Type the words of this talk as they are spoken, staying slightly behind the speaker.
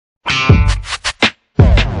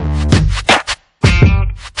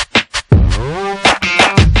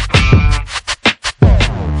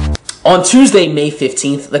On Tuesday, May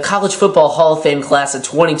 15th, the College Football Hall of Fame class of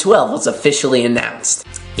 2012 was officially announced.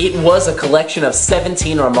 It was a collection of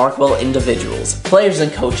 17 remarkable individuals, players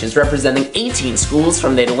and coaches representing 18 schools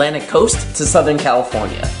from the Atlantic Coast to Southern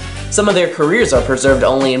California. Some of their careers are preserved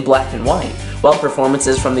only in black and white, while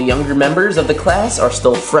performances from the younger members of the class are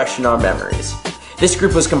still fresh in our memories. This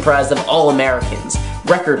group was comprised of All-Americans,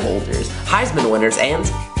 record holders, Heisman winners, and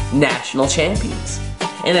national champions.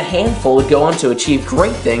 And a handful would go on to achieve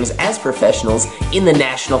great things as professionals in the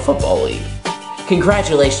National Football League.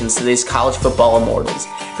 Congratulations to these college football immortals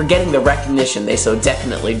for getting the recognition they so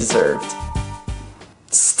definitely deserved.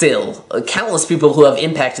 Still, countless people who have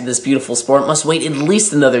impacted this beautiful sport must wait at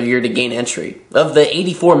least another year to gain entry. Of the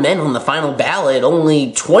 84 men on the final ballot,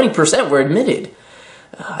 only 20% were admitted.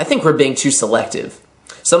 I think we're being too selective.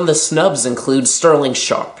 Some of the snubs include Sterling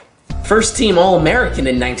Sharp, First Team All-American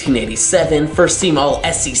in 1987, First Team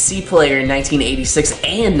All-SEC player in 1986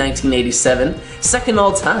 and 1987, second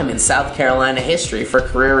all-time in South Carolina history for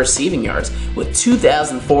career receiving yards with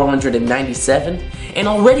 2,497, and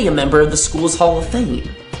already a member of the school's Hall of Fame.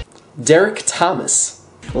 Derek Thomas,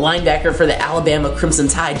 linebacker for the Alabama Crimson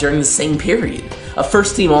Tide during the same period. A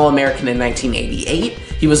first-team All-American in 1988,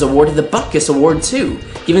 he was awarded the Butkus Award too,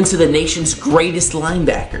 given to the nation's greatest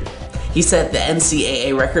linebacker. He set the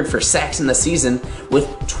NCAA record for sacks in the season with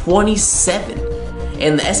 27,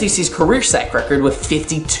 and the SEC's career sack record with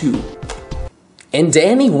 52. And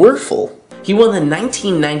Danny Werfel. He won the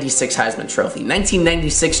 1996 Heisman Trophy,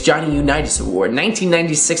 1996 Johnny Unitas Award,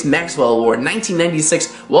 1996 Maxwell Award,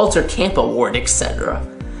 1996 Walter Camp Award, etc.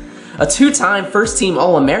 A two-time first-team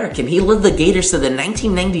All-American, he led the Gators to the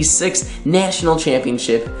 1996 National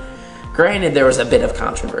Championship. Granted, there was a bit of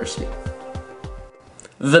controversy.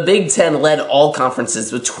 The Big Ten led all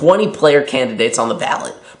conferences with 20 player candidates on the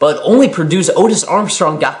ballot, but only Purdue's Otis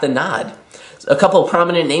Armstrong got the nod. A couple of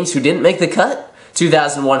prominent names who didn't make the cut: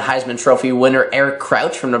 2001 Heisman Trophy winner Eric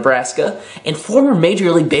Crouch from Nebraska, and former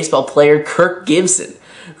Major League Baseball player Kirk Gibson,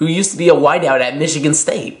 who used to be a wideout at Michigan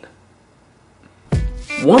State.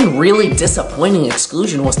 One really disappointing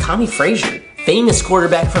exclusion was Tommy Frazier, famous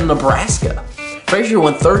quarterback from Nebraska. Frazier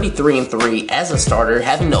went 33-3 as a starter,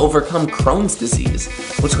 having to overcome Crohn's disease,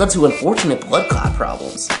 which led to unfortunate blood clot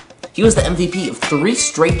problems. He was the MVP of 3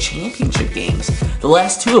 straight championship games, the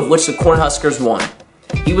last 2 of which the Cornhuskers won.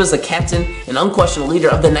 He was the captain and unquestioned leader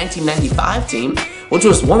of the 1995 team, which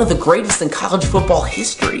was one of the greatest in college football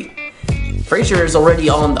history. Frazier is already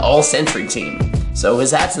on the All-Century team, so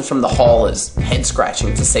his absence from the Hall is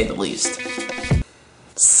head-scratching to say the least.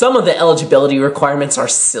 Some of the eligibility requirements are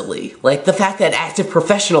silly, like the fact that active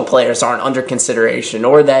professional players aren't under consideration,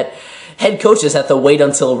 or that head coaches have to wait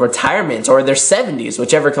until retirement or their 70s,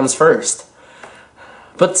 whichever comes first.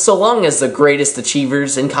 But so long as the greatest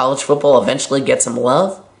achievers in college football eventually get some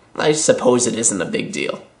love, I suppose it isn't a big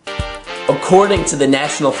deal. According to the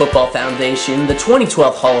National Football Foundation, the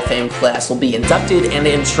 2012 Hall of Fame class will be inducted and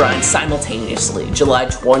enshrined simultaneously, July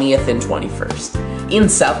 20th and 21st, in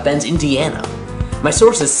South Bend, Indiana. My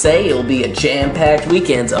sources say it will be a jam-packed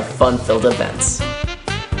weekend of fun-filled events.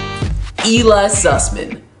 Eli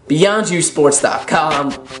Sussman,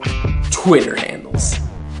 Beyondusports.com, Twitter handles.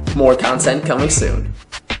 More content coming soon.